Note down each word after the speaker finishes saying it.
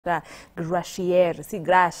Grashier, si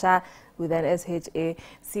grasha with an SHA,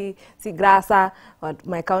 si grasa, or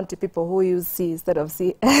my county people who use C instead of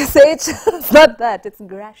C, SH, it's not that, it's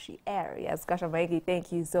Grashier. Yes, Kasha Maigi,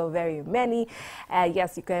 thank you so very many.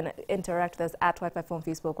 Yes, you can interact with us at White54 on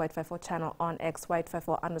Facebook, White54 channel on X,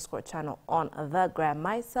 White54 _ channel on the gram.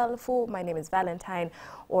 Myself, my name is Valentine,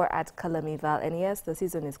 or at Kalamival. And yes, the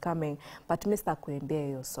season is coming, but Mr. Kwembe,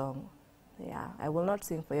 your song. Yeah, I will not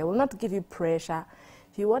sing for you. I will not give you pressure.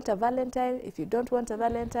 If you want a Valentine, if you don't want a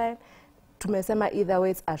Valentine, tumesema either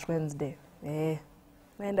way it's Ash Wednesday.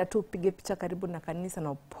 Wenda tu pige picha karibu na kanisa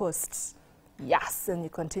na post. Yes, and you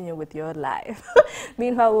continue with your life.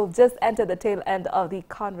 Meanwhile, we'll just enter the tail end of the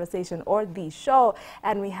conversation or the show,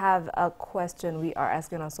 and we have a question we are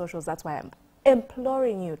asking on socials. That's why I'm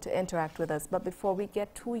imploring you to interact with us. But before we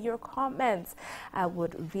get to your comments, I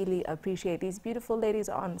would really appreciate these beautiful ladies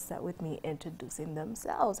on set with me introducing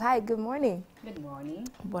themselves. Hi, good morning. Good morning.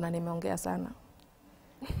 Bona nimeongea sana.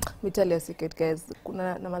 Me tell you a secret, guys.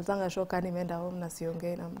 Kuna namazanga shoka nimeenda home na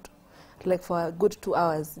siongei na mtu. Like for a good 2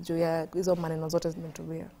 hours, juu ya hizo maneno zote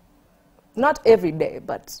zimetumia. Not every day,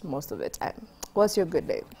 but most of the time. What's your good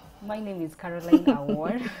day? My name is Carolyne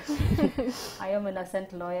Owour. I am an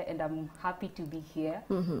assent lawyer and I'm happy to be here.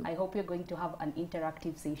 I hope you're going to have an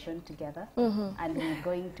interactive session together and we're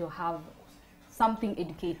going to have something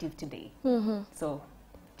educative today. So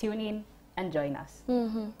tune in and join us.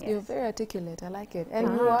 Yes. You're very articulate. I like it. And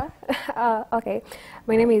you are? Okay.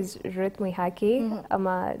 My name is Ruth Mwihaki. I'm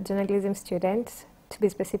a journalism student. To be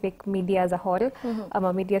specific, media as a whole. I'm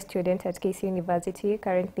a media student at KC University,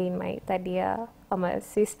 currently in my 3rd year. I'm a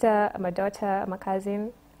sister, I'm a daughter, I'm a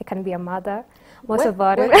cousin. I can be a mother. Most of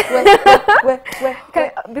all,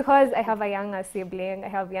 because I have a younger sibling, I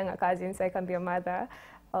have younger cousins, so I can be a mother.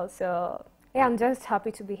 Also, yeah, I'm just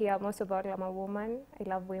happy to be here. Most of all, I'm a woman. I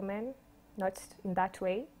love women, not in that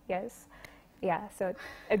way, yes. Yeah, so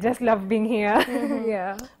I just love being here.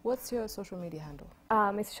 Yeah. What's your social media handle?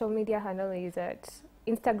 My social media handle is at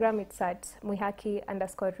Instagram. It's at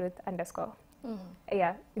Mwihaki_Ruth_.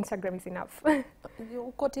 Yeah, Instagram is enough.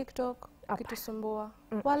 Uko TikTok? Ukitusumbua?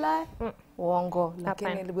 Wala? Uongo.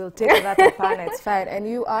 Lakini we'll take that upon. It's fine. And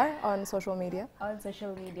you are on social media? On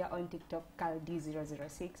social media, on TikTok,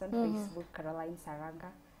 CalD006, on Facebook, Carolyne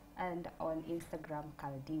Saranga, and on Instagram,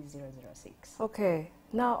 CalD006. Okay.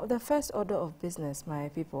 Now, the first order of business, my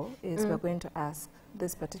people, is we're going to ask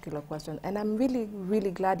this particular question. And I'm really,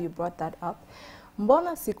 really glad you brought that up.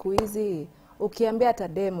 Mbona siku hizi ukiambia hata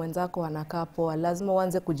dem wenzako anakaa poa, lazima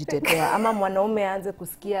uanze kujitetea. Ama mwanaume aanze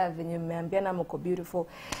kusikia venye mmeambiana mko beautiful.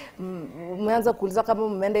 Mmeanza kuuliza kama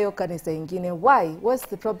mmeenda hiyo kanisa ingine. Why? What's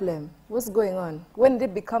the problem? What's going on? When did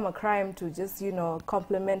it become a crime to just, you know,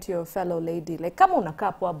 compliment your fellow lady? Like, kama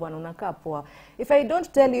unakaa poa bwana, unakaa poa. If I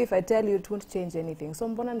don't tell you, if I tell you, it won't change anything. So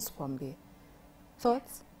mbona nisikwambie?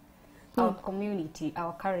 Thoughts? Our community,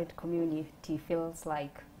 our current community feels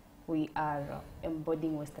like we are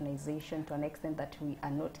embodying westernization to an extent that we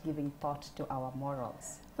are not giving thought to our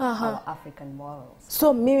morals, our African morals.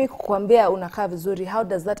 So mimi kukwambia unakaa vizuri, how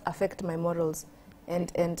does that affect my morals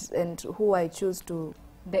and who I choose to?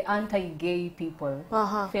 The anti-gay people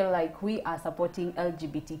feel like we are supporting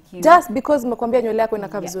LGBTQ. Just because mekwambia nywele yako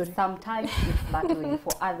inakaa vizuri. Sometimes it's that way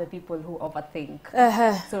for other people who overthink.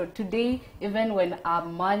 So today, even when a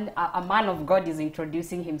man of God is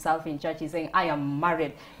introducing himself in church, he's saying, I am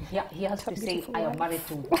married. He has to say, I am married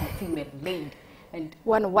to one female lady. And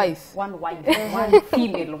one wife. One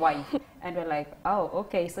female wife. And we're like, oh,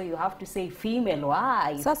 okay, so you have to say female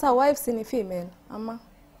wife. Sasa wives ni female, ama?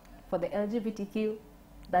 For the LGBTQ,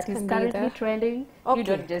 that is currently trending, you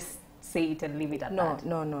don't just say it and leave it at that.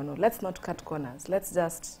 No. Let's not cut corners. Let's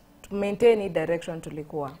just maintain a direction to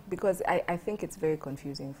Likua. Because I think it's very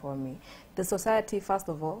confusing for me. The society, first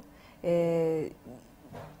of all,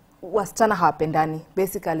 wasichana hawapendani.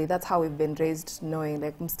 Basically, that's how we've been raised, knowing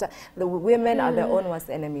like the women are their own worst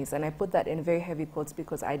enemies, and I put that in very heavy quotes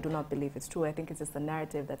because I do not believe it's true. I think it's just the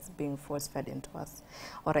narrative that's being force-fed into us.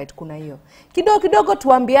 All right, kuna hiyo. Kidogo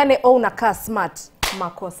tuambiane, oh unakaa smart,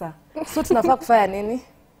 makosa. So tunafaa kufanya nini?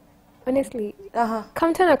 Honestly,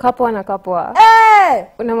 kama tena kapwa.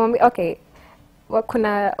 Unamwambia okay.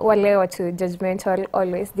 Kuna wale watu judgmental,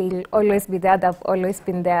 always they'll always be there, they've always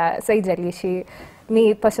been there. So ijalishi.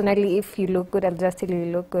 Me personally, if you look good, I'll just tell you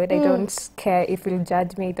look good. I don't care if you'll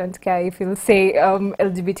judge me. I don't care if you'll say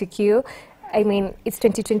LGBTQ. I mean, it's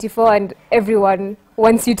 2024 and everyone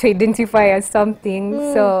wants you to identify as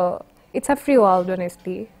something. So it's a free world,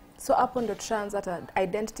 honestly. So up on the trans, at an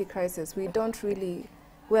identity crisis, we don't really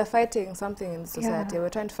we're fighting something in society. We're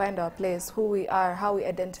trying to find our place, who we are, how we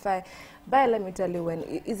identify. But let me tell you,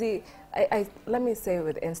 when easy, let me say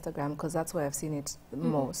with Instagram, because that's where I've seen it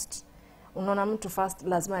most. Unaona mtu first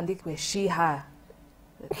lazima andikwe she, her.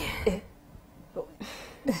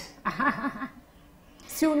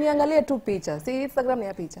 Si uniangalie tu picha. Si Instagram ni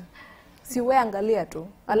ya picha. Si we angalia tu,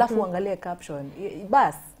 alafu angalia caption.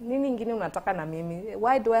 Bas, nini ingine unataka na mimi?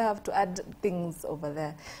 Why do I have to add things over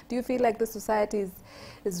there? Do you feel like the society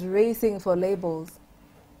is racing for labels?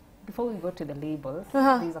 Before we go to the labels,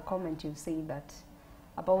 there's a comment you say that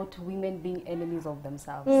about women being enemies of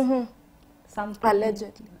themselves.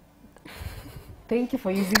 Allegedly. Thank you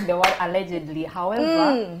for using the word allegedly.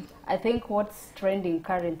 However, I think what's trending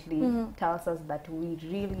currently tells us that we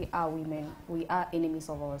really are women. We are enemies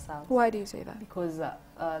of ourselves. Why do you say that? Because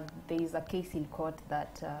there is a case in court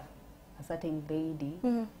that a certain lady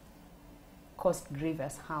caused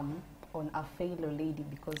grievous harm on a fellow lady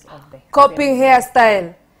because of the copying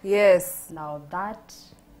hairstyle. Yes. Now that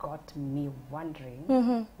got me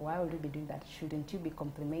wondering, why would you be doing that? Shouldn't you be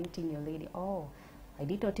complimenting your lady? Oh, I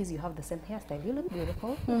did notice you have the same hairstyle. You look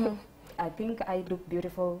beautiful. I think I look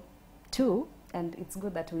beautiful too, and it's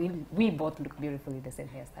good that we both look beautiful with the same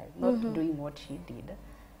hairstyle. Not doing what she did,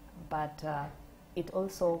 but it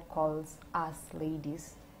also calls us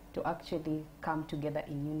ladies to actually come together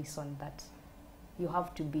in unison that you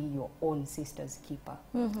have to be your own sister's keeper.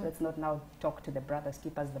 Let's not now talk to the brother's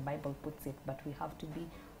keeper as the Bible puts it, but we have to be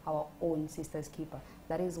our own sister's keeper.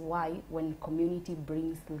 That is why when community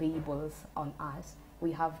brings labels on us,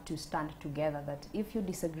 we have to stand together that if you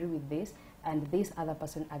disagree with this and this other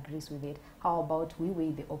person agrees with it, how about we weigh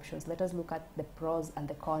the options? Let us look at the pros and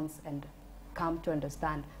the cons and come to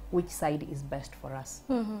understand which side is best for us.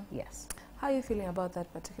 Yes. How are you feeling about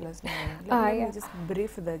that particular scenario? Let me just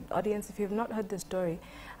brief the audience. If you've not heard the story,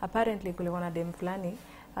 apparently kuliwana dem fulani,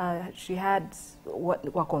 she had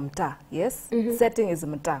wako mtaa, yes? Setting is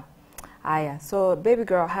mtaa. So baby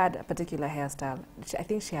girl had a particular hairstyle. I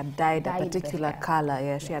think she had dyed a particular color.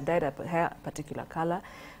 Yeah, she had dyed her hair a particular color.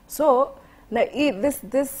 So now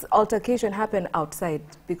this altercation happened outside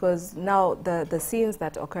because now the scenes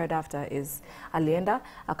that occurred after is alienda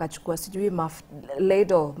akachukua sijui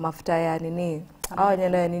ladle mafuta ya nini au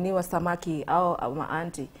nyenda nini wa samaki au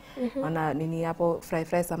maanti wana nini hapo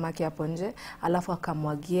fry samaki hapo nje alafu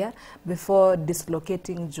akamwagia before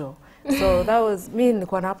dislocating jaw. So that was me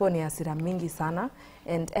nilikuwa hapo ni hasira mingi sana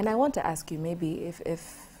and I want to ask you maybe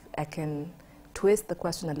if I can twist the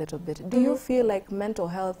question a little bit. Do you feel like mental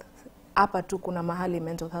health hapa tu kuna mahali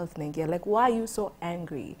mental health naingia? Like why are you so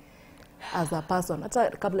angry as a person? Hata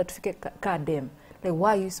kabla tufike kadem. Like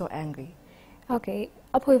why are you so angry? Okay.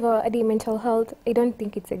 Hapo hivyo adi mental health, I don't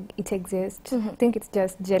think it exists. I think it's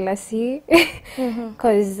just jealousy.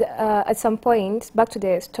 Because at some point, back to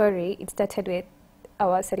the story, it started with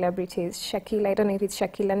our celebrities. Shakila, I don't know if it's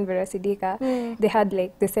Shakila and Vera Sidika. They had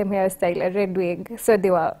like the same hairstyle, a red wig. So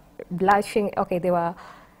they were blushing. Okay, they were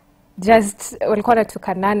just walikuwa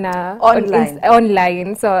tukanana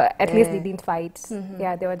online. So at least they didn't fight.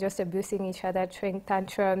 Yeah, they were just abusing each other, throwing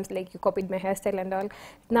tantrums, like you copied my hairstyle and all.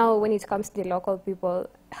 Now when it comes to the local people,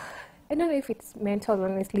 I don't know if it's mental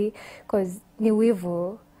honestly, because ni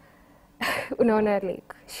wivu. Unaona,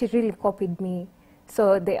 like she really copied me.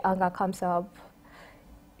 So the anger comes up.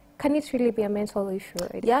 Can it really be a mental issue?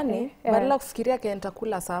 Yani, badala kufikiria ke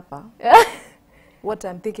nitakula sapa. What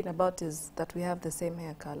I'm thinking about is that we have the same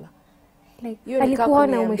hair color. Like,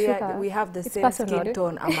 we have the same skin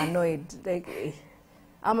tone. I'm annoyed. Like,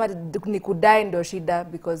 ama nikudai ndo shida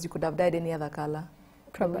because you could have dyed any other color.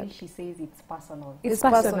 Probably she says it's personal. It's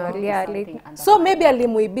personal, yeah. Like, so maybe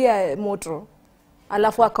alimuibia moto.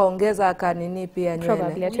 Alafu akaongeza akanini pia nywele.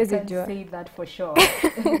 Probably, we can say that for sure.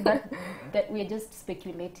 that we're just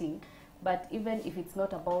speculating. But even if it's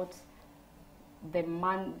not about the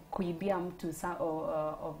man kuibia mtu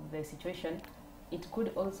of the situation, it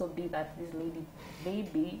could also be that this lady,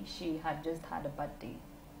 maybe she had just had a bad day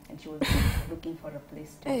and she was looking for a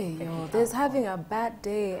place to there's having a bad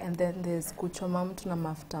day and then there's kuchoma mtu na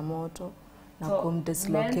mafuta moto na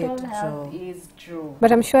kumdislocate jaw. Mental health is true.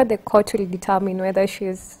 But I'm sure the court will determine whether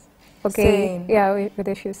she's okay. Yeah,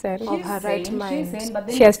 whether she's sane. Of her right mind. She's sane, but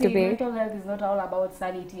then she has to be. Mental health is not all about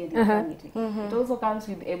sanity and insanity. It also comes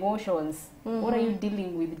with emotions. What are you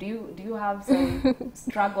dealing with? Do you have some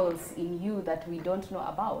struggles in you that we don't know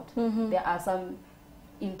about? There are some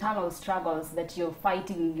internal struggles that you're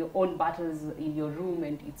fighting, your own battles in your room,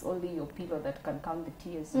 and it's only your pillow that can calm the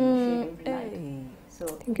tears you shed every night. So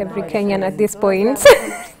I think every Kenyan at this point.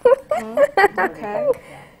 Okay.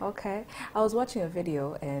 Okay. I was watching a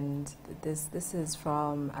video, and this is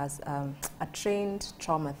from a trained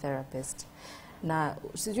trauma therapist. Now,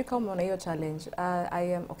 sijui kama unaona hiyo challenge.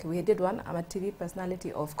 I am okay. We did one. I'm a TV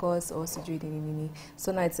personality, of course, or sijui nini.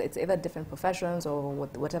 So now it's either different professions or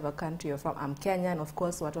whatever country you're from. I'm Kenyan, of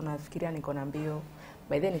course. Watu wanafikiria niko na mbio.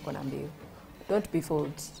 By then niko na mbio. Don't be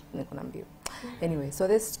fooled. Niko na mbio. Anyway, so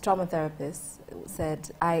this trauma therapist said,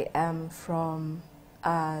 I am from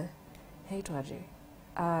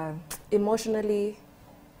emotionally,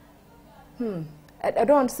 I don't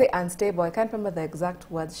want to say unstable, I can't remember the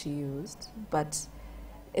exact words she used, but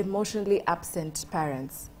emotionally absent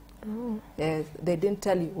parents. They didn't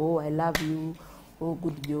tell you, oh, I love you, oh,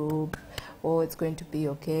 good job, oh, it's going to be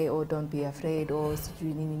okay, oh, don't be afraid, oh, I'm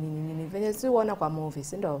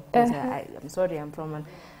sorry, I'm from an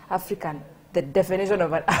African, the definition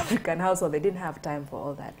of an African household, they didn't have time for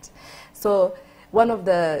all that. So one of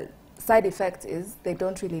the side effects is they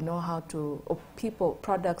don't really know how to, or people,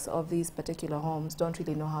 products of these particular homes don't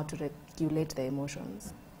really know how to regulate their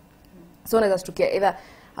emotions. So either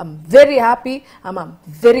I'm very happy, I'm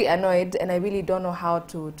very annoyed, and I really don't know how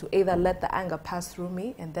to either let the anger pass through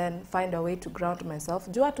me and then find a way to ground myself.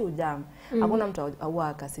 Jua tu jam, hakuna mtu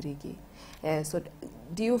awa kasiriki. So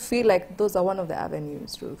do you feel like those are one of the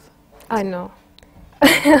avenues, Ruth? I know.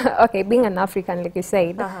 Okay, being an African, like you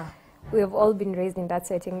said, we have all been raised in that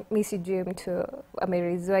setting. Missy dream to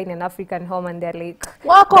Amerizwa in an African home, and they're like,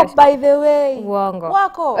 Wako, by the way. Wongo.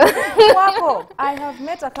 Wako. Wako. I have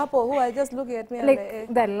met a couple who are just looking at me like,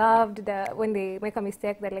 they're loved. When they make a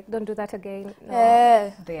mistake, they're like, don't do that again.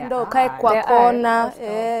 No. Ndo kai kwa kona.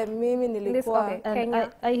 Mimi nilikuwa.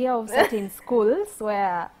 And I hear of certain schools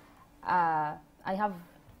where I have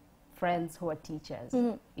friends who are teachers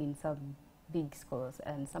in some big schools,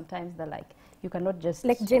 and sometimes they're like, you cannot just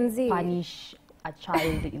like Gen Z. punish a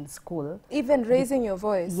child in school. Even raising your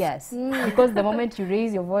voice. Yes, because the moment you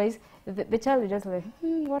raise your voice, the child is just like,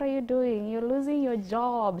 what are you doing? You're losing your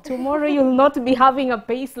job. Tomorrow you'll not be having a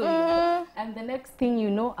payslip. And the next thing you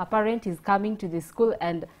know, a parent is coming to the school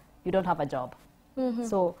and you don't have a job.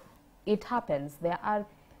 So it happens. There are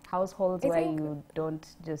households where you don't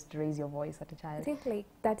just raise your voice at a child. I think like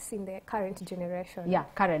that's in the current generation. Yeah,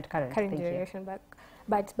 current generation.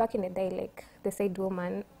 But back in the day, like the said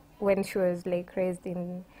woman, when she was like raised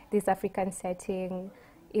in this African setting,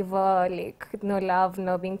 evil, like no love,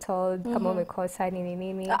 no being told, kama umekosa nini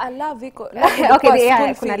nini. Love iko. Okay,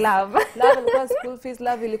 yeah, kuna love. Love ilikuwa school fees,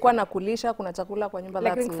 love ilikuwa nakulisha, kuna chakula kwa nyumba,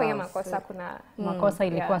 like that's love. Kufanya makosa kuna makosa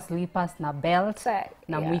ilikuwa slippers na belt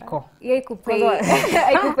na mwiko. Yeah, I could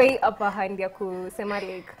pay upper hand ya kusema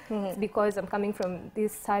like because I'm coming from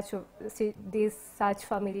this such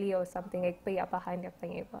family or something, I pay upper hand ya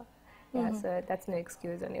kufanya hivyo. Yeah, so that's no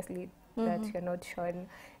excuse, honestly, that you're not shown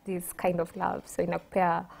this kind of love. So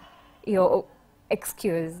inakupea your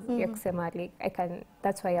excuse ya kusema like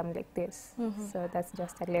that's why I'm like this. So that's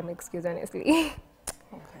just a lame excuse, honestly.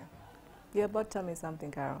 Okay. You're about to tell me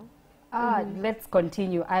something, Carol. Let's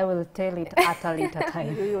continue. I will tell it at a later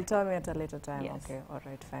time. You'll tell me at a later time. Yes. Okay, all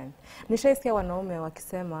right, fine. Nishaisikia wanaume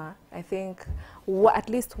wakisema, I think at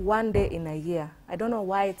least one day in a year. I don't know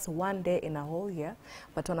why it's one day in a whole year,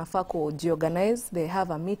 but wanafaa kujiorganize. They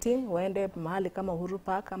have a meeting, waende mahali kama Uhuru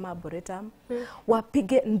Park, kama Arboretum,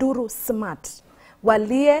 wapige nduru smart.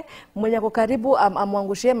 Walie, mwenye ako karibu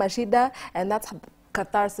amwangushie mashida, and that's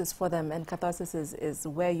catharsis for them. And catharsis is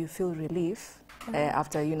where you feel relief.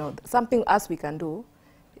 After, you know, something else we can do,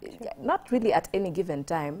 not really at any given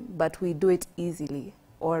time, but we do it easily,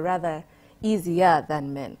 or rather easier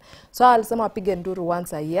than men. So alisema wapige nduru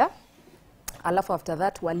once a year, alafu after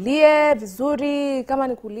that walie vizuri, kama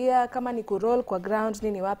ni kulia, kama ni kuroll kwa ground,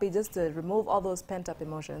 nini wapi, just to remove all those pent up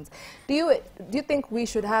emotions. Do you think we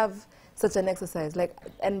should have such an exercise? Like,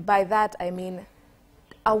 and by that I mean,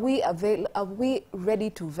 are we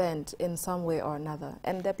ready to vent in some way or another?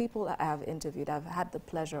 And the people that I have interviewed, I've had the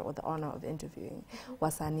pleasure or the honor of interviewing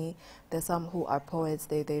wasani. There's some who are poets,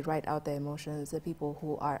 they write out their emotions. The people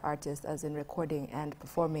who are artists, as in recording and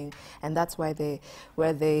performing, and that's why they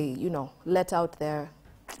you know, let out their,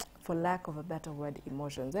 for lack of a better word,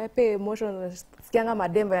 emotions. They pay emotions. Sikianga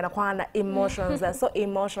madembe yanakuwa na emotions. They're so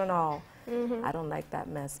emotional. I don't like that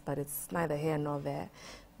mess, but it's neither here nor there.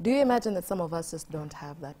 Do you imagine that some of us just don't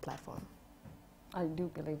have that platform? I do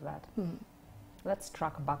believe that. Let's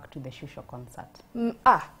track back to the Shusho concert.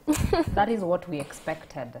 That is what we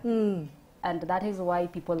expected. And that is why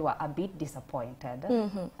people were a bit disappointed.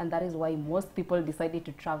 And that is why most people decided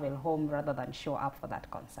to travel home rather than show up for that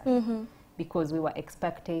concert. Because we were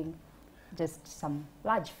expecting just some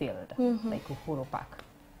large field, like Uhuru Park.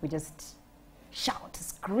 We just shout,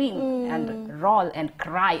 scream, and roll and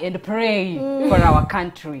cry and pray for our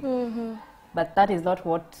country. But that is not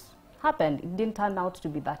what happened. It didn't turn out to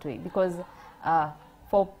be that way, because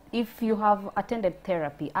if you have attended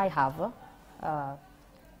therapy, I have.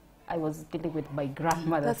 I was dealing with my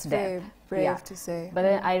grandmother's death. That's very brave to say. But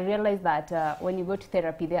then I realized that when you go to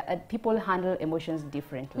therapy, people handle emotions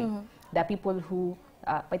differently. There are people who,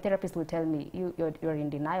 my therapist will tell me, you're in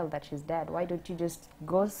denial that she's dead. Why don't you just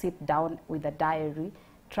go sit down with a diary,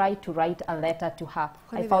 try to write a letter to her?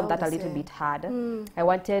 I found that a little bit hard. I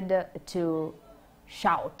wanted to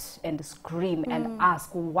shout and scream and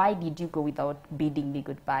ask, why did you go without bidding me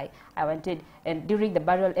goodbye? I wanted, and during the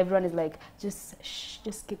burial, everyone is like, just shh,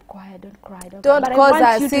 just keep quiet, don't cry, don't cry.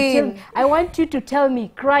 Cause a scene. I want you to tell me,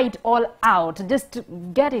 cry it all out, just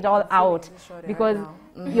get it all out, because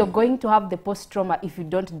you're going to have the post-trauma if you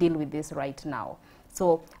don't deal with this right now.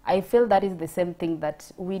 So I feel that is the same thing that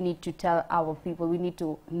we need to tell our people. We need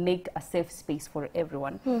to make a safe space for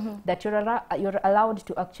everyone, that you're allowed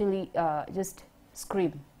to actually just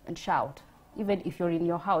scream and shout. Even if you're in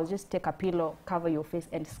your house, just take a pillow, cover your face,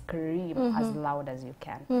 and scream as loud as you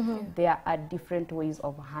can. There are different ways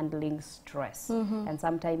of handling stress. And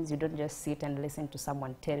sometimes you don't just sit and listen to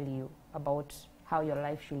someone tell you about how your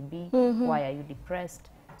life should be, why are you depressed.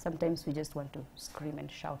 Sometimes we just want to scream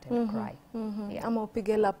and shout and cry. Yeah. I'm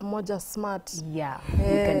upige up moja smart. Yeah, you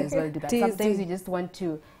can as well do that. Sometimes you just want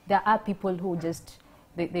to, there are people who just,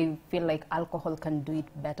 they feel like alcohol can do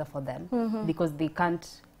it better for them because they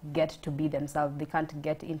can't get to be themselves. They can't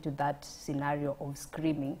get into that scenario of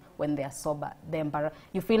screaming when they are sober.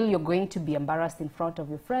 You feel you're going to be embarrassed in front of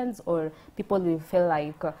your friends, or people will feel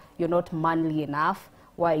like you're not manly enough.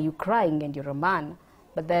 Why are you crying and you're a man?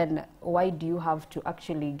 But then why do you have to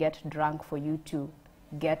actually get drunk for you to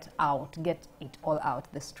get it all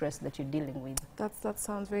out, the stress that you're dealing with? That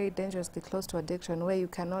sounds very dangerously close to addiction, where you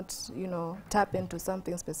cannot, tap into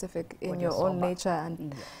something specific in your own nature.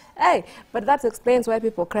 And hey, but that explains why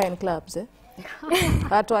people cry in clubs, eh?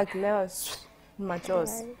 That's why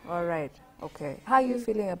machos. All right, okay. How are you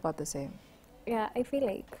feeling about the same? Yeah, I feel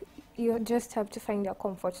like you just have to find your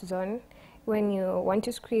comfort zone. When you want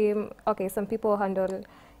to scream, okay, some people handle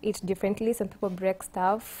it differently. Some people break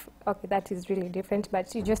stuff. Okay, that is really different,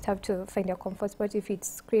 but you just have to find your comfort spot. If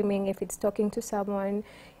it's screaming, if it's talking to someone,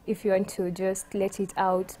 if you want to just let it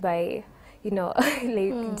out by,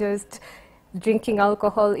 just drinking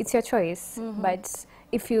alcohol, it's your choice. But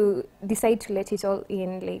if you decide to let it all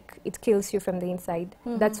in, it kills you from the inside.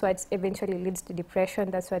 That's what eventually leads to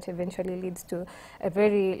depression. That's what eventually leads to a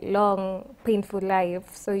very long, painful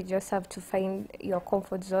life. So you just have to find your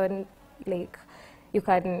comfort zone. You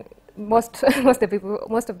can, most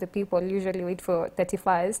of the people usually wait for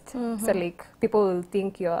 31st. So people will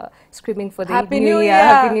think you're screaming for the Happy New Year,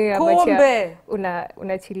 Happy New Year, but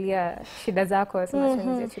unachilia shida zako,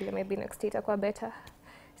 so maybe next year itakuwa better.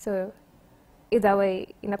 So either way,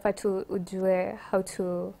 inafaa tu ujue how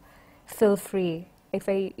to feel free.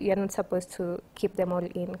 You're not supposed to keep them all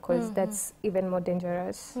in, because that's even more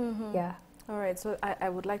dangerous. Yeah. All right, so I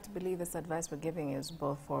would like to believe this advice we're giving is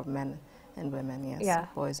both for men and women, yes, yeah.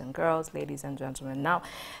 Boys and girls, ladies and gentlemen. Now,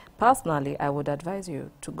 personally, I would advise you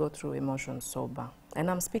to go through emotions sober. And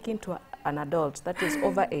I'm speaking to an adult that is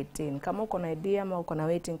over 18. Kama uko na idea ama uko na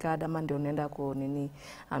waiting card ama ndio unaenda ku nini,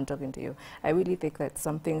 I'm talking to you. I really think that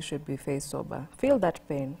something should be faced sober. Feel that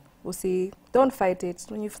pain. Don't fight it.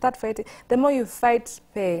 When you start fighting, the more you fight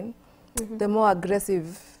pain, the more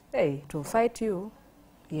aggressive, to fight you,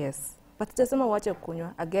 yes. But jasema wache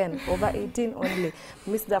kunywa, again, over 18 only.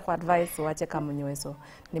 Mimi kwa advice wache kamunywe, so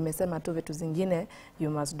nimesema tu vitu zingine,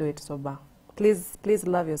 you must do it sober. Please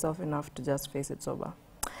love yourself enough to just face it sober.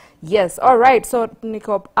 Yes, all right. So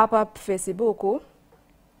niko hapa Facebook.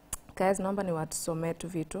 Guys, naomba ni watusomee tu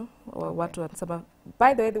vitu. Watu watasema.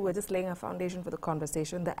 By the way, we're just laying a foundation for the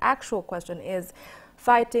conversation. The actual question is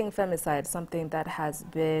fighting femicide, something that has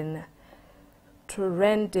been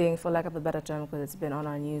trending, for lack of a better term, because it's been on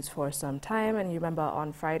our news for some time. And you remember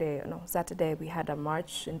on Saturday, we had a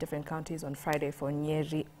march in different counties on Friday for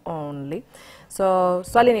Nyeri only. So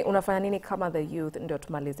swali ni unafanya nini kama the youth ndio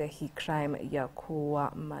tumalize hii crime ya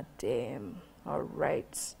kuwa madem. All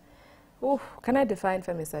right. Can I define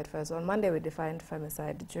femicide first? On Monday we defined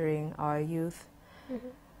femicide during our youth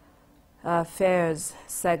fairs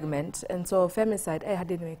segment. And so femicide,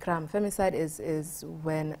 femicide is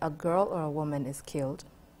when a girl or a woman is killed,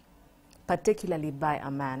 particularly by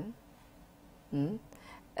a man,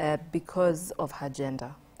 because of her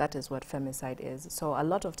gender. That is what femicide is. So a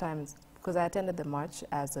lot of times because I attended the march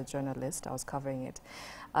as a journalist, I was covering it.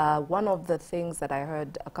 One of the things that I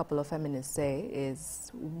heard a couple of feminists say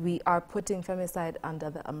is we are putting femicide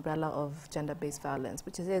under the umbrella of gender-based violence,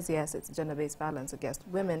 which is, yes, it's gender-based violence against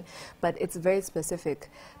women, but it's very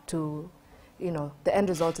specific to, you know, the end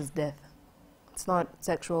result is death. It's not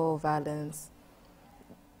sexual violence.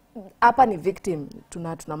 Hapa ni victim,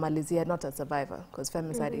 tunamalizia, not a survivor, because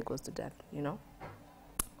femicide equals to death, you know?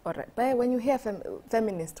 All right, but when you hear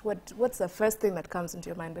feminist, what's the first thing that comes into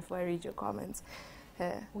your mind before I read your comments?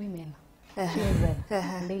 Women,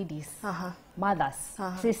 children, ladies, mothers,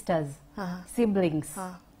 sisters, siblings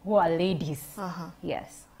who are ladies.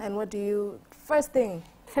 Yes. And what do you, first thing?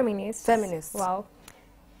 Feminists. Feminists. Wow.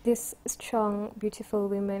 These strong, beautiful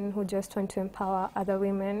women who just want to empower other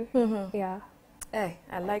women. Yeah. Hey,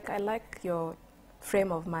 I like your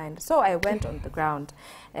frame of mind. So I went on the ground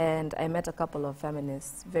and I met a couple of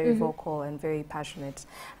feminists, very vocal and very passionate.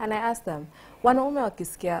 And I asked them, wanaume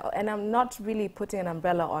wakisikia, and I'm not really putting an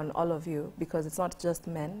umbrella on all of you because it's not just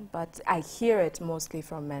men, but I hear it mostly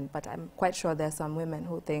from men, but I'm quite sure there's some women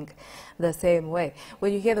who think the same way.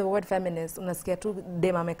 When you hear the word feminist, unasikia tu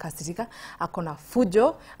dem amekasirika, akona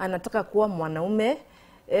fujo, anataka kuwa mwanaume.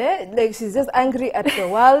 Like she's just angry at the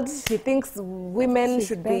world. She thinks women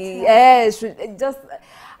should be should just.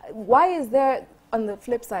 Why is there on the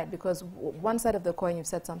flip side? Because one side of the coin, you've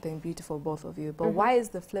said something beautiful, both of you. But why is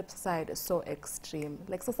the flip side so extreme?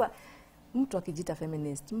 Like sasa, mtu akijita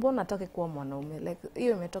feminist, mbona atake kuwa mwanaume? Like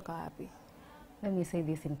hiyo imetoka wapi? Let me say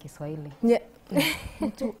this in Kiswahili. Yeah.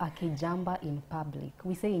 Mtu akijamba in public.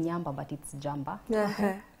 We say nyamba, but it's jamba.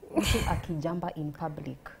 Mtu akijamba in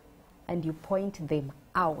public. And you point them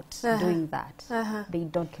out doing that, they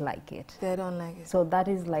don't like it. They don't like it. So that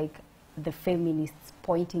is like the feminists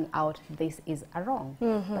pointing out this is a wrong.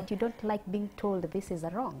 But you don't like being told this is a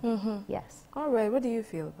wrong. Yes. All right, what do you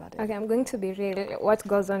feel about it? Okay, I'm going to be real. What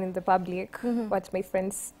goes on in the public, what my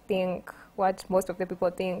friends think, what most of the people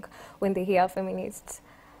think when they hear feminists,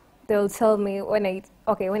 they'll tell me when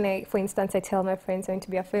I, for instance, I tell my friends I want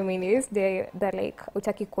to be a feminist, they're like,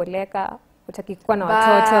 utaki kuoleka, utaki kuwa na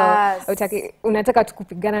watoto, utaki, unataka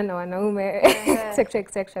tukupigana na wanaume,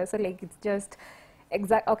 etc. So like it's just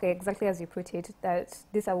exactly as you put it, that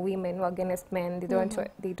these are women who are against men. They don't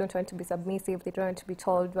want to be submissive. They don't want to be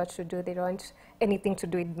told what to do. They don't want anything to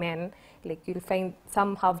do with men. Like you'll find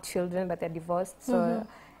some have children but they're divorced. So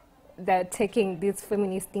they're taking this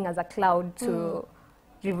feminist thing as a cloud to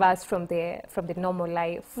reverse from the normal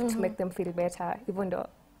life to make them feel better, even though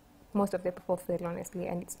most of the people feel honestly,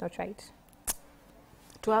 and it's not right.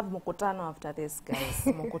 To have mukutano after this, guys.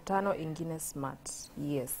 Mukutano ingine smart.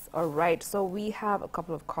 Yes. All right. So we have a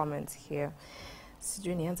couple of comments here.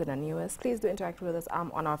 Sijuni and US. Please do interact with us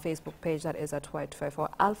on our Facebook page. That is at Y254.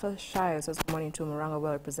 Alpha Shire says, good morning to Muranga,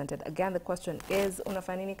 well represented. Again, the question is,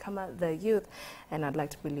 unafanini kama the youth? And I'd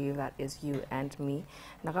like to believe that is you and me.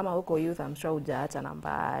 Na kama uko youth, I'm sure ujaacha na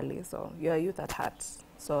mbali. So you're a youth at heart.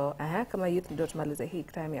 So, kama youth ndio tumalize hii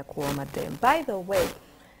time ya kuwa madem. By the way,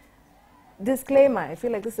 disclaimer, I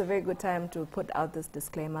feel like this is a very good time to put out this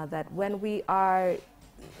disclaimer that when we are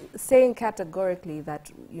saying categorically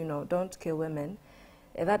that, you know, don't kill women,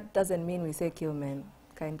 that doesn't mean we say kill men,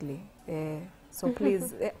 kindly. So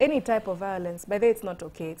please, any type of violence, by the way, it's not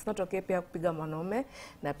okay. It's not okay pia kupiga mwanaume,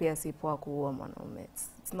 na pia si poa kuua mwanaume.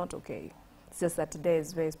 It's not okay. It's just that today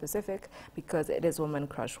is very specific because it is Women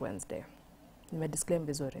Crush Wednesday. Nime disclaim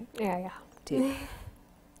vizuri? Yeah.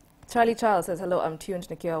 Charlie Charles says, hello, I'm tuned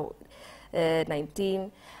nikiwa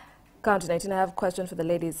 19. Count 19, I have a question for the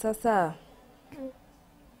ladies. Sasa.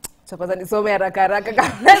 Chakoza nisome haraka haraka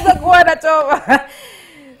kabla kuwa na choma.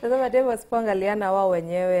 Sasa mademu wasipoangaliana wao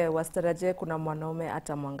wenyewe wasitarajie kuna mwanaume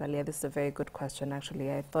atamwangalia. This is a very good question actually.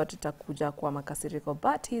 I thought itakuja kwa makasiriko,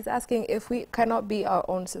 but he's asking if we cannot be our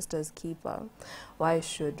own sister's keeper, why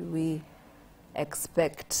should we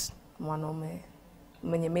expect mwanaume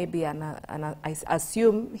mwenye maybe I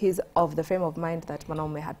assume he's of the frame of mind that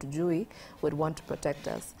mwanaume hatujui would want to protect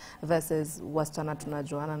us versus wasichana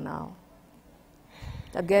tunajuana now.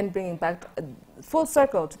 Again, bringing back full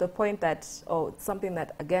circle to the point that, it's something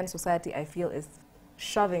that, again, society, I feel, is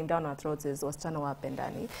shoving down our throats is wasichana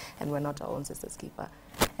wapendani, and we're not our own sister's keeper.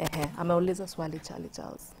 Ameuliza swali Charlie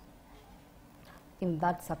Charles. In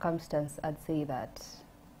that circumstance, I'd say that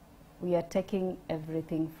we are taking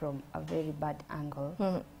everything from a very bad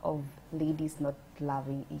angle of ladies not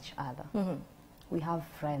loving each other. We have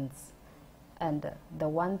friends. And the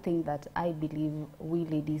one thing that I believe we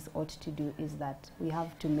ladies ought to do is that we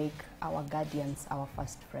have to make our guardians our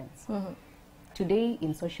first friends. today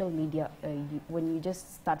in social media, when you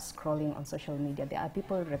just start scrolling on social media, there are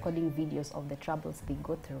people recording videos of the troubles they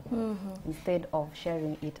go through instead of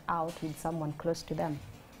sharing it out with someone close to them.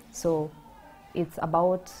 So it's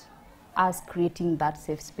about us creating that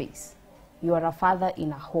safe space. You are a father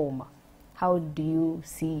in a home. How do you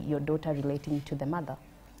see your daughter relating to the mother?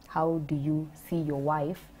 How do you see your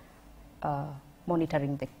wife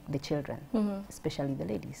monitoring the children, especially the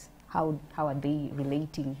ladies? How are they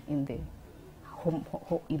relating in the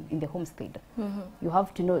in the homestead? You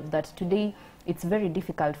have to know that today it's very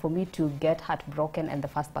difficult for me to get heartbroken and the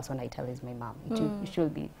first person I tell is my mom. It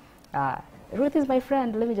should be Ruth is my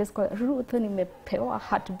friend. Let me just call Ruth. Nimepewa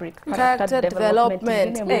heartbreak. Character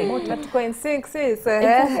development. Exactly.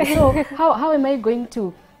 So how am I going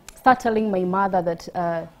to start telling my mother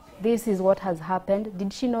that this is what has happened?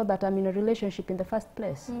 Did she know that I'm in a relationship in the first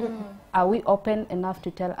place? Are we open enough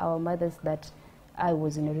to tell our mothers that I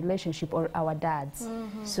was in a relationship, or our dads?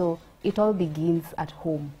 So it all begins at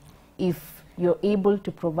home. If you're able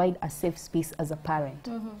to provide a safe space as a parent,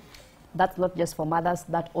 that's not just for mothers,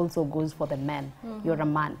 that also goes for the men. You're a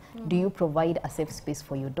man. Do you provide a safe space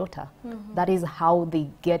for your daughter? That is how they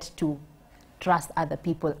get to trust other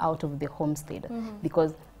people out of the homestead.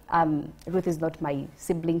 Because Ruth is not my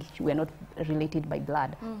sibling, we're not related by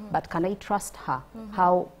blood, but can I trust her?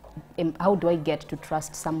 How do I get to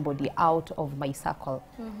trust somebody out of my circle?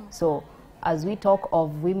 So as we talk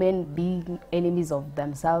of women being enemies of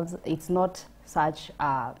themselves, it's not such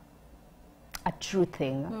a true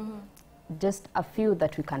thing. Just a few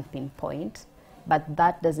that we can pinpoint, but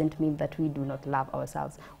that doesn't mean that we do not love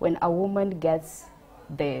ourselves. When a woman gets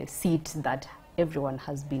the seat that everyone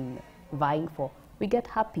has been vying for, we get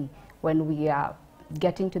happy. When we are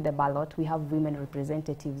getting to the ballot, we have women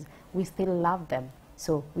representatives, we still love them.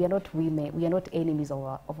 So we are not women, we are not enemies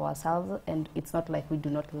of ourselves, and it's not like we do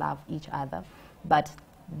not love each other, but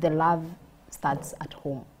the love starts at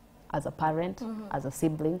home. As a parent, as a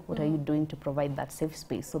sibling, what are you doing to provide that safe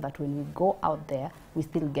space so that when we go out there, we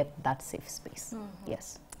still get that safe space?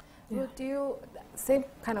 Yes. Well, do you, same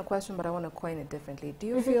kind of question, but I want to coin it differently. Do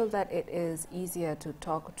you feel that it is easier to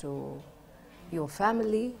talk to your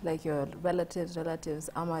family, like your relatives,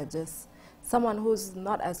 ama just someone who's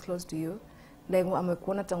not as close to you? Like,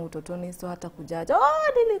 amekuona tangu utotoni, so hata kujaja,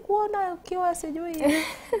 nilikuona ukiwa sijui.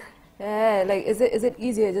 Yeah, like, is it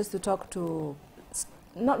easier just to talk to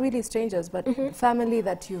not really strangers, but family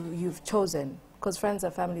that you've chosen? Because friends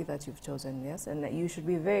are family that you've chosen, yes? And you should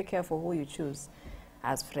be very careful who you choose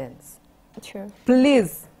as friends. True.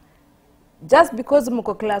 Please. Just because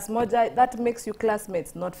mko class moja, that makes you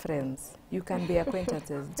classmates, not friends. You can be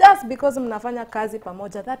acquaintances. Just because mnafanya kazi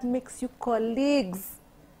pamoja, that makes you colleagues,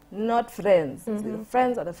 not friends.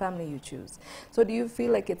 Friends are the family you choose. So do you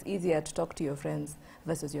feel like it's easier to talk to your friends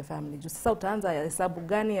versus your family? Just sasa utaanza hesabu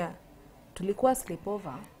gani ya tulikuwa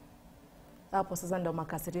sleepover, hapo sasa ndo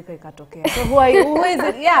makasirika ikatokea. So who is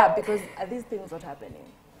it? Yeah, because these things not happening.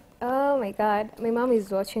 Oh my God, my mom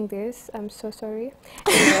is watching this. I'm so sorry.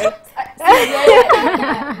 No,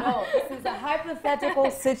 this is a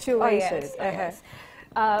hypothetical situation. Oh, yes.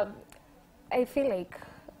 I feel like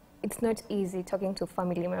it's not easy talking to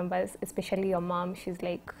family members, especially your mom. She's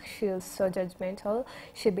so judgmental.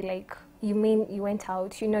 She'll be like, you mean you went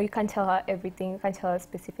out? You know, you can't tell her everything. You can't tell her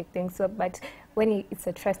specific things. So, but when it's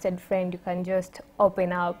a trusted friend, you can just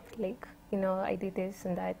open up, like, you know, I did this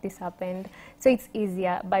and that, this happened. So it's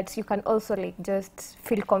easier, but you can also just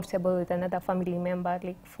feel comfortable with another family member,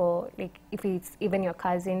 if it's even your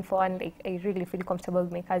cousin. For one, I really feel comfortable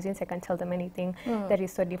with my cousins. I can tell them anything. That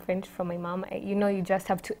is so different from my mom. You know, you just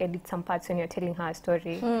have to edit some parts when you're telling her a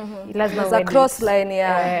story. There's a cross line,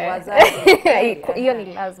 yeah. Hiyo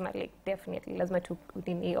ni lazima, definitely lazima tu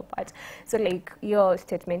within your part. So your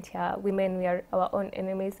statement here, women, we are our own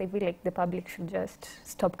enemies. I feel like the public should just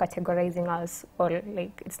stop categorizing us all.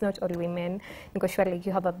 It's not all women, because sure,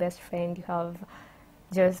 you have a best friend, you have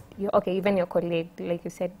even your colleague, like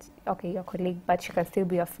you said, your colleague, but she can still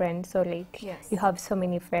be your friend. So yes. You have so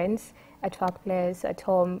many friends at workplace, at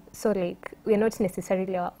home. So we're not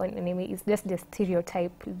necessarily our own enemy. It's just the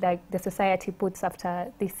stereotype the society puts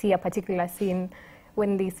after they see a particular scene.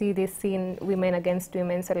 When they see this scene, women against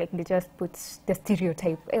women, so they just put the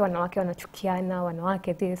stereotype. Wanawake wanachukiana,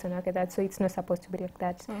 wanawake this, wanawake that. So it's not supposed to be like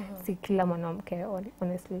that. Si kila mwanamke,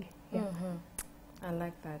 honestly. Yeah. I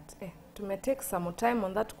like that. To may take some more time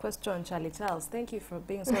on that question, Charlie Charles. Thank you for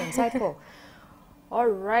being so insightful. All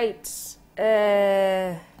right.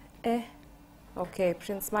 Okay,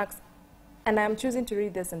 Prince Max. And I'm choosing to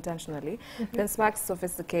read this intentionally. Prince Max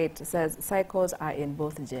Sophisticate says, cycles are in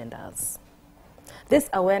both genders. This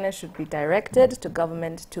awareness should be directed to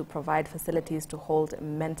government to provide facilities to hold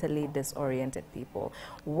mentally disoriented people.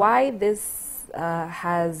 Why this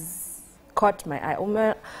has caught my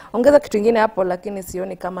eye. Ongeza kitu ingine hapo lakini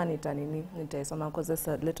sioni kama nitaisoma because it's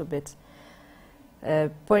a little bit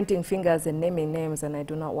pointing fingers and naming names, and I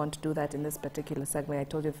do not want to do that in this particular segment. I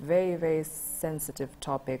told you, very, very sensitive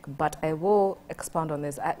topic, but I will expound on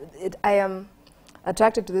this. I am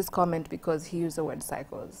attracted to this comment because he used the word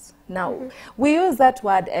cycles. Now, we use that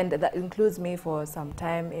word, and that includes me for some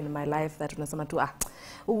time in my life, that unasema tu,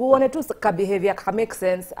 uone tu ka behavior ka make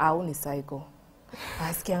sense, au ni cycle.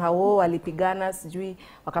 Asikia walipigana, sijui,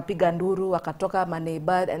 wakapiga nduru, wakatoka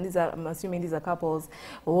maneighbor, and these are, I'm assuming these are couples,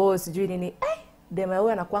 sijui nini, Dema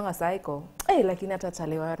huyo anakuanga psycho. Lakini hata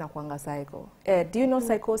chalewa anakuanga psycho. Do you know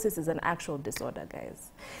psychosis is an actual disorder,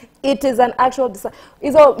 guys? It is an actual disorder.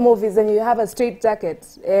 It's all movies and you have a straight jacket.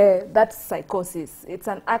 That's psychosis. It's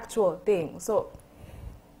an actual thing. So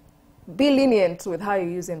be lenient with how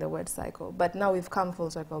you're using the word psycho. But now we've come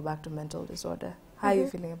full circle back to mental disorder. How are you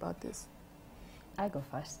feeling about this? I go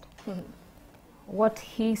first. What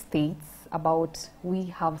he states about we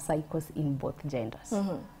have psychos in both genders.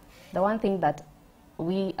 The one thing that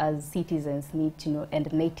we as citizens need to know, and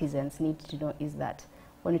netizens need to know, is that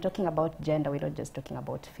when we're talking about gender, we're not just talking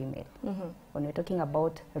about female. When we're talking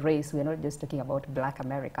about race, we're not just talking about Black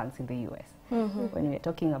Americans in the US. When we're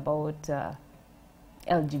talking about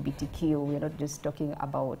LGBTQ, we're not just talking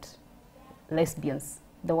about lesbians.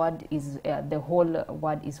 The word is, the whole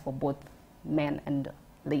word is for both men and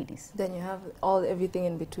ladies. Then you have everything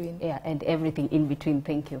in between. Yeah, and everything in between,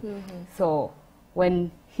 thank you. So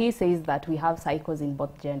when he says that we have cycles in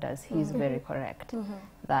both genders, he's very correct.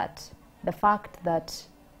 That the fact that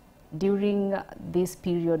during this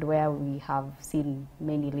period where we have seen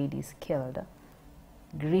many ladies killed,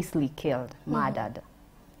 grisly killed, murdered,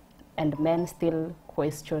 and men still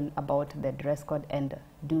question about the dress code and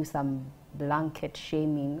do some blanket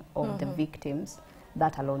shaming of the victims,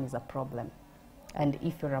 that alone is a problem. And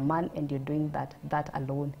if you're a man and you're doing that, that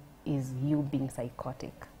alone is you being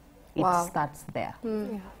psychotic. It starts there.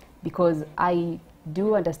 Because I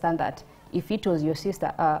do understand that if it was your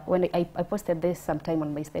sister, when I posted this sometime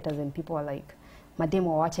on my status and people were like,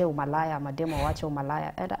 mademo wache umalaya, mademo wache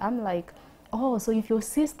umalaya. And I'm like, oh, so if your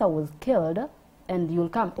sister was killed and you'll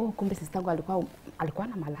come, oh, kumbe sistangu alikuwa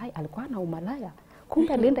na malaya, alikuwa na umalaya.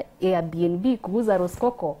 Kumbe alienda Airbnb kuuza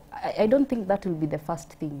roskoko. I don't think that will be the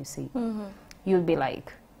first thing you say. You'll be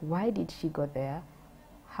like, why did she go there?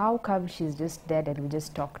 How come she's just dead and we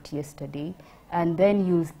just talked yesterday? And then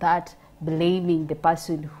you'll start blaming the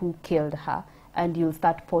person who killed her, and you'll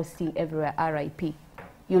start posting everywhere RIP.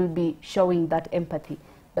 You'll be showing that empathy.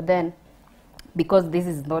 But then, because this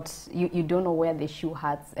is not, you don't know where the shoe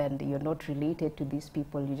hurts and you're not related to these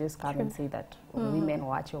people, you just come and say that women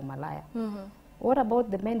watch your malaya. What about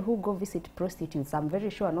the men who go visit prostitutes? I'm very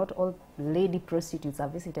sure not all lady prostitutes are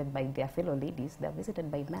visited by their fellow ladies. They're visited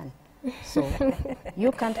by men. So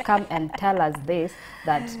you can't come and tell us this,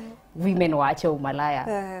 that women watch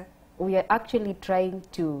umalaya. We are actually trying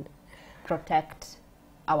to protect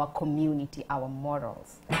our community, our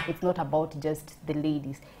morals. It's not about just the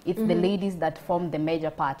ladies. It's the ladies that form the major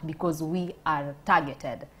part because we are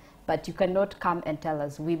targeted. But you cannot come and tell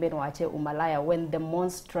us women wache umalaya when the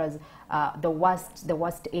monstrous, the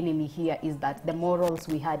worst enemy here is that the morals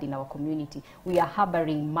we had in our community. We are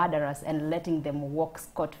harboring murderers and letting them walk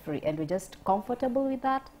scot-free, and we're just comfortable with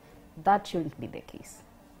that. That shouldn't be the case.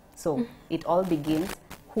 So it all begins,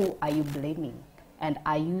 who are you blaming? And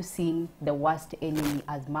are you seeing the worst enemy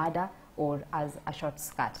as murder or as a short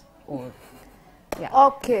skirt? Or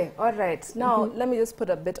Okay, all right. Now, let me just put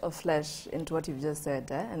a bit of flesh into what you've just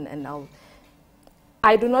said, and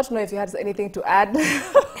I do not know if you had anything to add.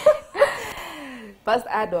 First,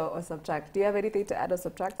 add or subtract. Do you have anything to add or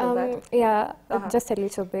subtract from that? Yeah, just a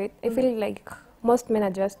little bit. I feel like most men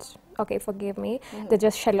are just, okay, forgive me, they're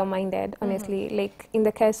just shallow-minded, honestly. Like, in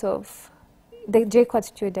the case of the J-Court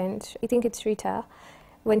student, I think it's Rita,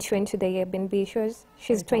 when she went to the Airbnb,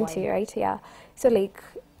 she's 20, right? Yeah. So, like,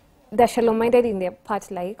 they're shallow-minded in their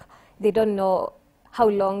part, like, they don't know how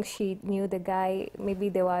long she knew the guy. Maybe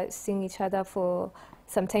they were seeing each other for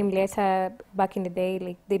some time later, back in the day.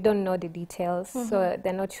 Like, they don't know the details, so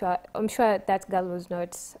they're not sure. I'm sure that girl was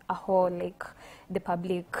not a whole, like, the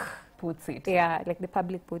public puts it. Yeah, like the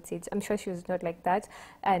public puts it. I'm sure she was not like that.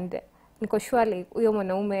 And niko sure, like, uyo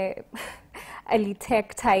mwanaume ali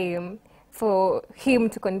take time for him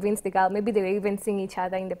to convince the girl. Maybe they were even seeing each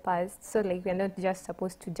other in the past. So, like, we're not just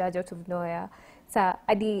supposed to judge out of nowhere. So,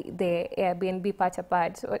 adi the Airbnb part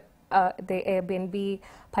apart, the Airbnb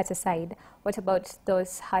part aside, what about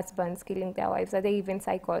those husbands killing their wives? Are they even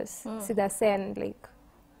psychos? See, they're saying like,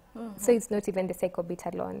 so it's not even the psycho bit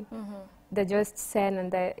alone. They're just saying,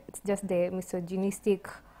 and it's just the misogynistic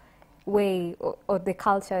way or the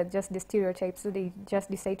culture, just the stereotypes. So they just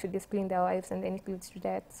decide to discipline their wives and then it leads to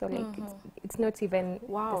death. So like it's not even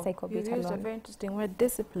the psycho bit alone. You used a very interesting word,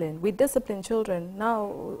 discipline. We discipline children now,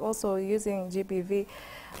 also using GBV.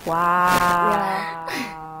 Wow.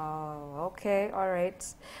 Yeah. Okay. All right.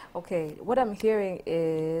 Okay. What I'm hearing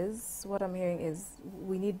is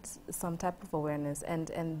we need some type of awareness, and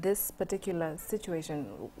this particular situation,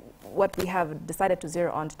 what we have decided to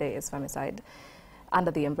zero on today is femicide, under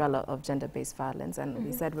the umbrella of gender-based violence, and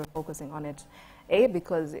we said we're focusing on it, A,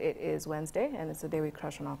 because it is Wednesday, and it's the day we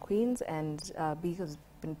crush on our queens, and B, because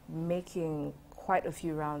we've been making quite a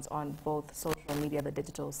few rounds on both social media, the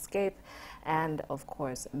digital scape, and of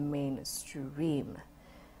course, mainstream.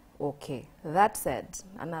 Okay, that said,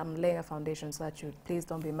 and I'm laying a foundation so that you please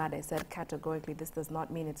don't be mad. I said categorically this does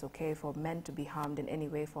not mean it's okay for men to be harmed in any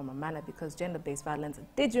way, form, or manner, because gender-based violence,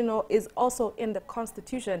 did you know, is also in the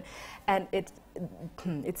Constitution, and it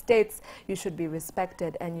states you should be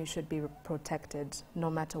respected and you should be protected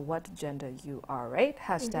no matter what gender you are, right?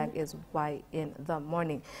 Hashtag is why in the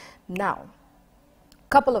morning. Now,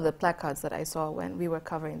 couple of the placards that I saw when we were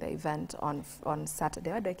covering the event on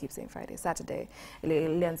Saturday. Why do I keep saying Friday? Saturday.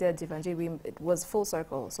 It was full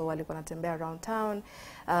circle. So walikuwa natembea around town,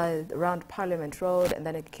 around Parliament Road, and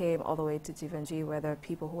then it came all the way to Jivanji where there are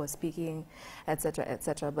people who were speaking, etc.,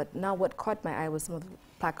 etc. But now what caught my eye was some of the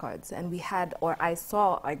placards. And we had, or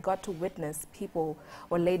I got to witness people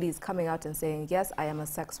or ladies coming out and saying, yes, I am a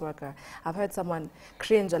sex worker. I've heard someone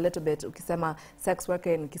cringe a little bit, ukisema sex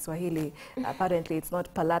worker in Kiswahili. Apparently it's not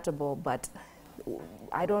palatable, but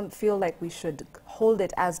I don't feel like we should hold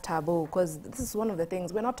it as taboo, because this is one of the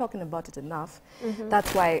things, we're not talking about it enough.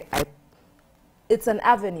 That's why it's an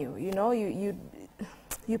avenue, you know,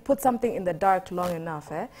 you put something in the dark long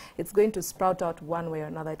enough, it's going to sprout out one way or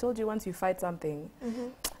another. I told you, once you fight something.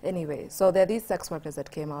 Anyway, so there are these sex workers that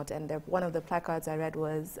came out, and one of the placards I read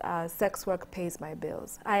was, sex work pays my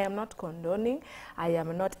bills. I am not condoning, I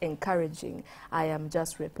am not encouraging, I am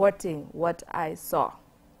just reporting what I saw.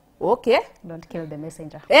 Okay? Don't kill the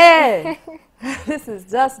messenger. Hey! This is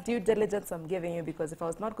just due diligence I'm giving you, because if I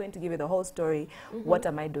was not going to give you the whole story, what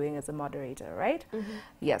am I doing as a moderator, right?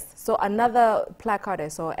 Yes. So another placard I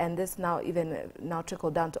saw, and this now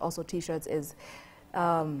trickled down to also T-shirts, is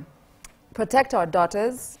protect our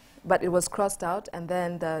daughters, but it was crossed out, and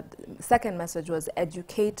then the second message was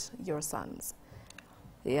educate your sons.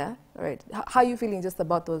 Yeah? All right. How are you feeling just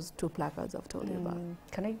about those two placards I've told you about?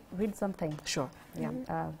 Can I read something? Sure.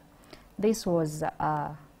 Yeah. This was,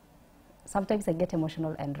 sometimes I get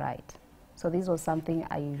emotional and write. So this was something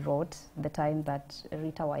I wrote the time that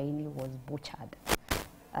Rita Waini was butchered.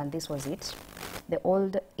 And this was it. The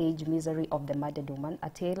old age misery of the murdered woman,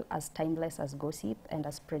 a tale as timeless as gossip and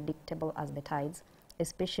as predictable as the tides,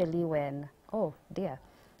 especially when, oh dear,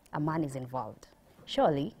 a man is involved.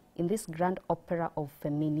 Surely, in this grand opera of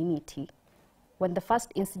femininity, when the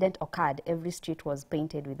first incident occurred, every street was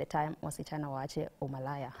painted with the term Wasichana Waache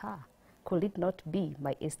Umalaya. Could it not be,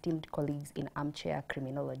 my esteemed colleagues in armchair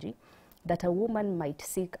criminology, that a woman might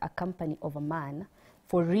seek a company of a man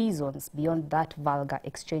for reasons beyond that vulgar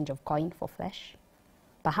exchange of coin for flesh?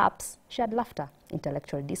 Perhaps shared laughter,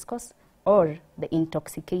 intellectual discourse, or the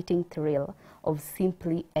intoxicating thrill of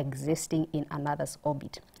simply existing in another's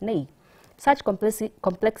orbit. Nay, such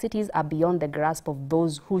complexities are beyond the grasp of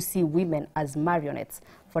those who see women as marionettes,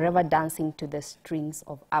 forever dancing to the strings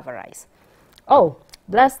of avarice. Oh,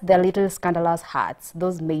 bless their little scandalous hearts,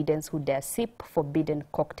 those maidens who dare sip forbidden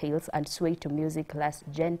cocktails and sway to music less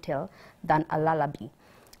gentle than a lullaby.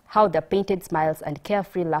 How their painted smiles and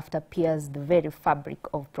carefree laughter pierce the very fabric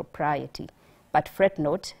of propriety. But fret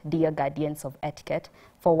not, dear guardians of etiquette,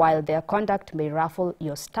 for while their conduct may ruffle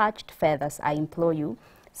your starched feathers, I implore you,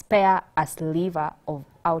 spare a sliver of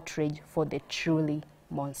outrage for the truly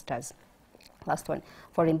monsters. Last one.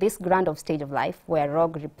 For in this grand of stage of life, where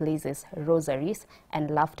rogue replaces rosaries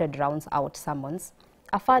and laughter drowns out sermons,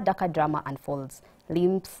 a far darker drama unfolds.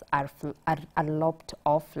 Limbs are lopped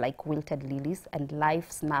off like wilted lilies, and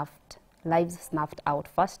lives snuffed out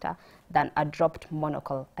faster than a dropped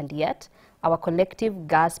monocle. And yet, our collective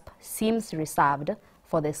gasp seems reserved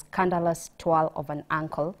for the scandalous twirl of an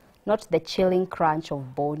ankle, not the chilling crunch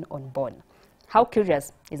of bone on bone. How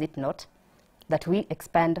curious, is it not, that we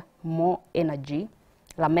expend more energy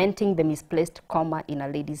lamenting the misplaced comma in a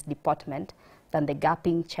lady's deportment than the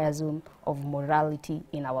gaping chasm of morality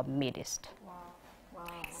in our midst? Wow.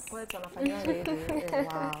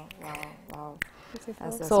 Wow.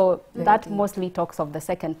 So that mostly talks of the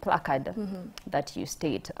second placard that you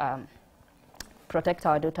state, protect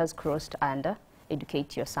our daughters crossed and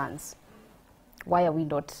educate your sons. Why are we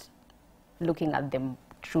not looking at them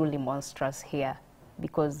truly monstrous here?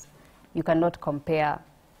 Because you cannot compare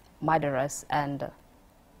murderers and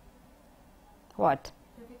what?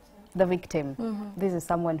 The victim. This is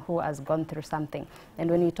someone who has gone through something. And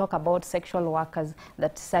when you talk about sexual workers,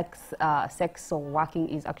 that sex working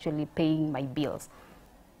is actually paying my bills.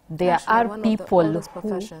 There are people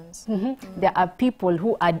who, there are people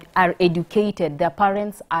who are educated. Their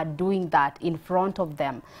parents are doing that in front of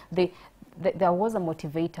them. There was a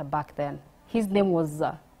motivator back then. His name was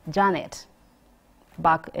Janet,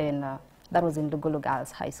 back in, that was in Lugolo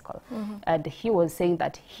Girls High School. And he was saying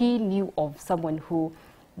that he knew of someone who,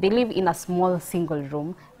 they live in a small single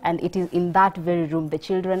room, and it is in that very room the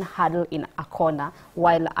children huddle in a corner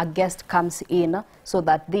while a guest comes in so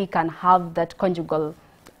that they can have that conjugal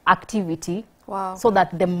activity, so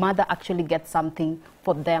that the mother actually gets something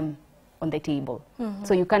for them on the table.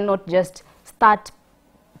 So you cannot just start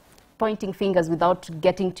pointing fingers without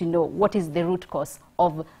getting to know what is the root cause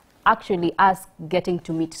of actually us getting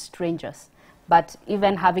to meet strangers. But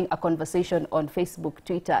even having a conversation on Facebook,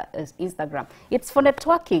 Twitter, Instagram, it's for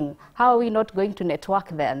networking. How are we not going to network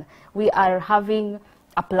then? We are having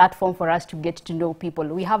a platform for us to get to know people.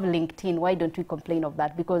 We have LinkedIn. Why don't we complain of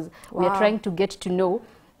that? Because we are trying to get to know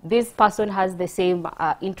this person has the same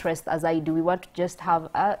interest as I do. We want to just have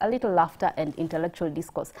a little laughter and intellectual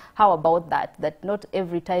discourse. How about that? That not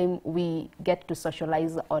every time we get to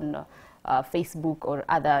socialize on Facebook or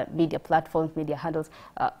other media platforms, media handles,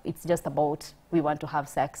 it's just about we want to have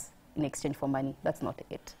sex in exchange for money. That's not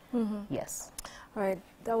it. Yes. All right.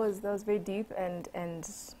 That was very deep and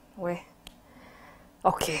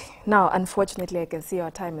okay. Now, unfortunately, I can see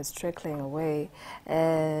our time is trickling away.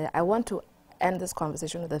 I want to end this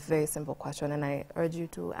conversation with a very simple question, and I urge you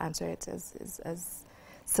to answer it as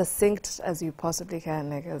succinct as you possibly can,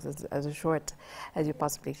 like as short as you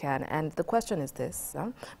possibly can. And the question is this,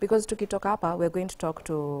 because tukitoka hapa, we're going to talk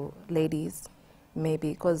to ladies,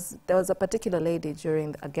 maybe, because there was a particular lady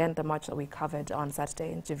during, again, the march that we covered on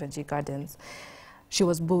Saturday in Jivanji Gardens. She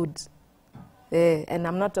was booed. And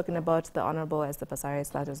I'm not talking about the Honorable Esther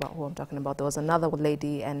Passaris, that is not who I'm talking about. There was another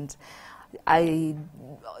lady, and I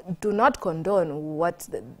do not condone what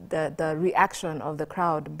the reaction of the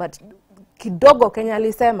crowd, but kidogo Kenya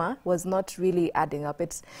alisema was not really adding up.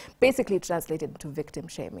 It's basically translated to victim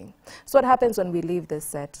shaming. So what happens when we leave this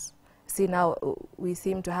set? See, now we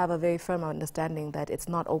seem to have a very firm understanding that it's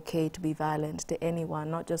not okay to be violent to anyone,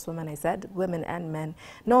 not just women, I said, women and men.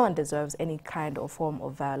 No one deserves any kind or form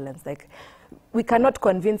of violence. Like, we cannot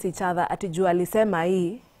convince each other atijua alisema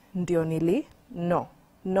hii ndio nili. No.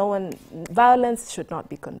 No one, violence should not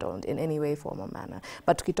be condoned in any way, form or manner.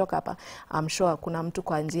 But tukitoka hapa, I'm sure kuna mtu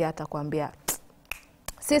kwa njia atakwambia,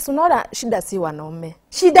 sis, unaona shida si wanaume.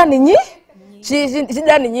 Shida ni nyinyi?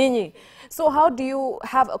 Shida ni nyinyi. So how do you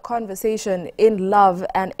have a conversation in love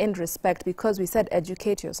and in respect? Because we said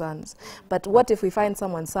educate your sons. But what if we find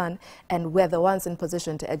someone's son and we're the ones in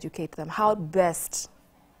position to educate them? How best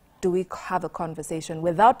do we have a conversation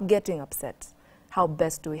without getting upset? How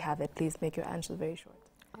best do we have it? Please make your answer very short.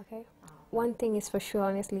 Okay. One thing is for sure,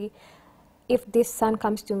 honestly, if this son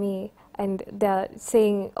comes to me and they're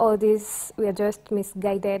saying, oh, we're just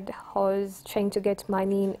misguided hoes trying to get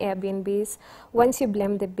money in Airbnbs, once you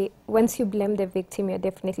blame the victim, you're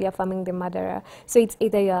definitely affirming the murderer. So it's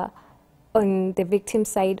either you're on the victim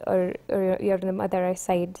side or you're on the murderer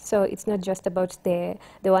side. So it's not just about the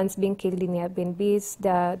ones being killed in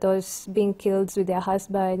Airbnbs, those being killed with their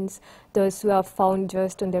husbands, those who are found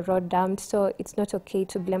just on the road dumped. So it's not okay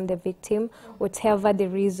to blame the victim, whatever the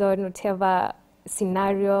reason, whatever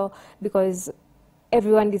scenario, because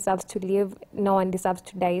everyone deserves to live, no one deserves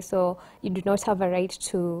to die. So you do not have a right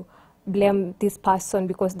to blame this person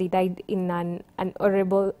because they died in an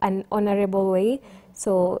honorable way.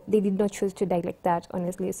 So they did not choose to die like that,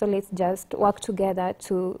 honestly. So let's just work together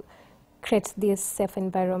to create this safe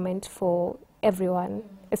environment for everyone,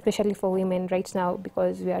 especially for women right now,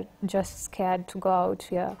 because we are just scared to go out.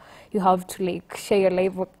 You have to like share your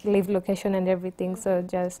live location and everything. So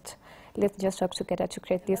let's just work together to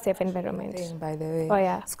create this safe environment. By the way, oh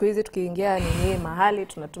yeah, squeeze it tukiingia nini mahali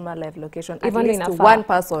tunatuma live location at even least to one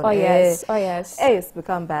person. Oh yes, oh yes. Hey, it's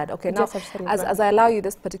become bad. Okay, now as I allow you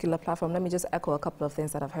this particular platform, let me just echo a couple of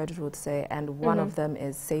things that I've heard Ruth say, and one of them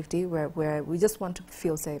is safety, where we just want to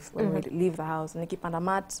feel safe when we leave the house. Nikipanda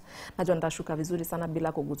mat, najua nitashuka vizuri sana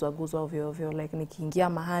bila kuguzwa ovyo ovyo. Like nikiingia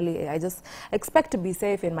mahali, I just expect to be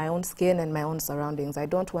safe in my own skin and my own surroundings. I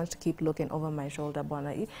don't want to keep looking over my shoulder,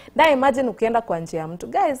 bwana. Now imagine ukienda kwa nchi ya mtu.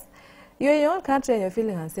 Guys, you're in your own country and you're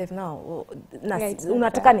feeling unsafe now.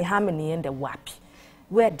 Unataka nihame niende wapi?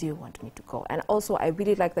 Where do you want me to go? And also, I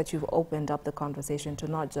really like that you've opened up the conversation to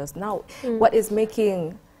not just now. What is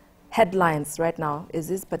making headlines right now is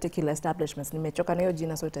these particular establishments. Nimechoka na hiyo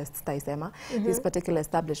jina sote sitaisema. These particular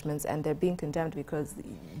establishments, and they're being condemned because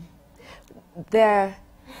their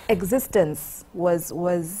existence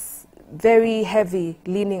was very heavy,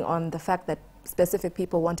 leaning on the fact that specific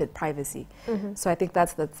people wanted privacy. So I think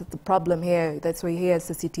that's the problem here. That's why here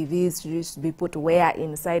CCTVs used to be put where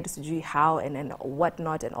inside, how and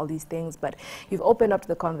whatnot and all these things. But you've opened up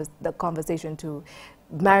the conversation to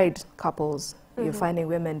married couples. You're finding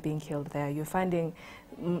women being killed there. You're finding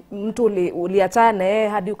mtu uliachana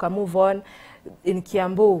hadi uka move on in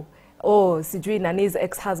Kiambu. Oh, sijui Nani's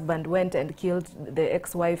ex-husband went and killed the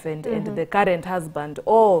ex-wife and the current husband.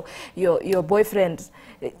 Oh, your boyfriend.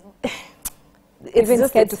 It's even just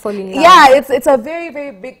scared to fall in love. Yeah, it's a very,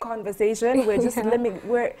 very big conversation. We're just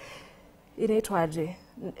we're in it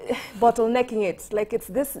bottlenecking it. Like it's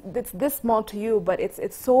this small to you, but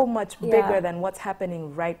it's so much bigger than what's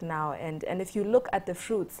happening right now. And if you look at the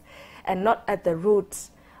fruits and not at the roots,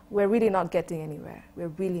 we're really not getting anywhere. We're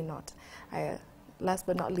really not. Last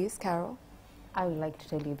but not least, Carol. I would like to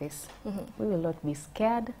tell you this. We will not be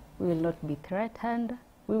scared. We will not be threatened.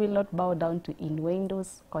 We will not bow down to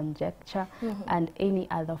innuendos, conjecture, and any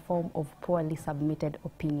other form of poorly submitted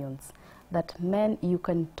opinions. That men, you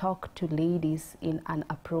can talk to ladies in an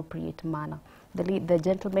appropriate manner. The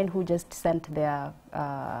gentlemen who just sent their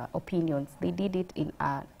opinions, they did it in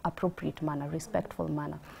an appropriate manner, respectful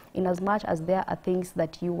manner. In as much as there are things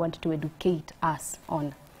that you want to educate us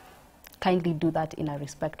on, kindly do that in a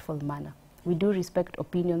respectful manner. We do respect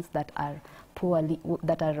opinions that are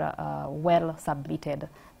well submitted,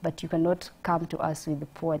 but you cannot come to us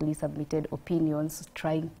with poorly submitted opinions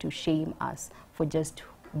trying to shame us for just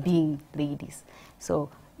being ladies. So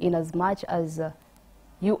in as much as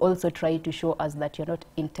you also try to show us that you're not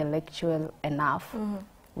intellectual enough,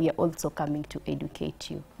 we are also coming to educate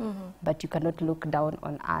you. But you cannot look down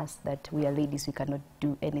on us that we are ladies, we cannot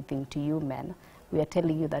do anything to you men. We are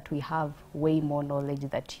telling you that we have way more knowledge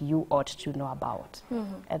that you ought to know about.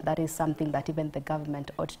 And that is something that even the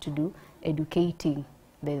government ought to do, educating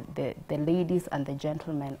the ladies and the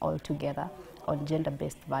gentlemen all together on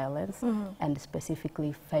gender-based violence and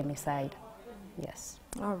specifically femicide. Yes.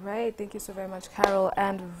 All right. Thank you so very much, Carol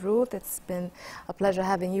and Ruth. It's been a pleasure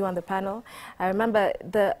having you on the panel. I remember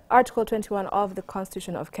the Article 21 of the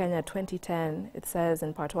Constitution of Kenya 2010, it says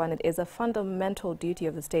in Part 1, it is a fundamental duty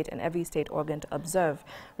of the state and every state organ to observe,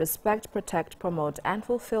 respect, protect, promote, and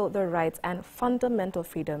fulfill the rights and fundamental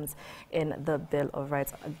freedoms in the Bill of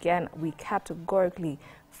Rights. Again, we categorically,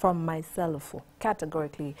 from myself,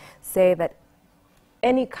 categorically say that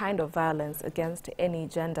any kind of violence against any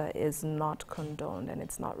gender is not condoned and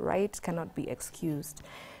it's not right, cannot be excused.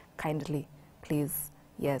 Kindly, please,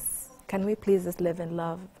 yes. Can we please just live in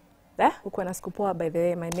love? By the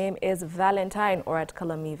way, my name is Valentine, or at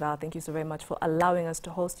Color Me Val. Thank you so very much for allowing us to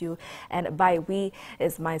host you. And by we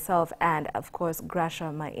is myself and, of course, Grasha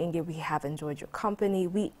Mainge. We have enjoyed your company.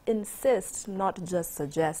 We insist, not just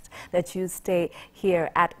suggest, that you stay here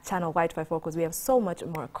at Channel White 54 because we have so much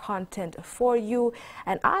more content for you.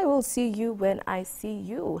 And I will see you when I see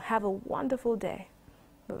you. Have a wonderful day.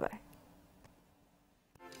 Bye-bye.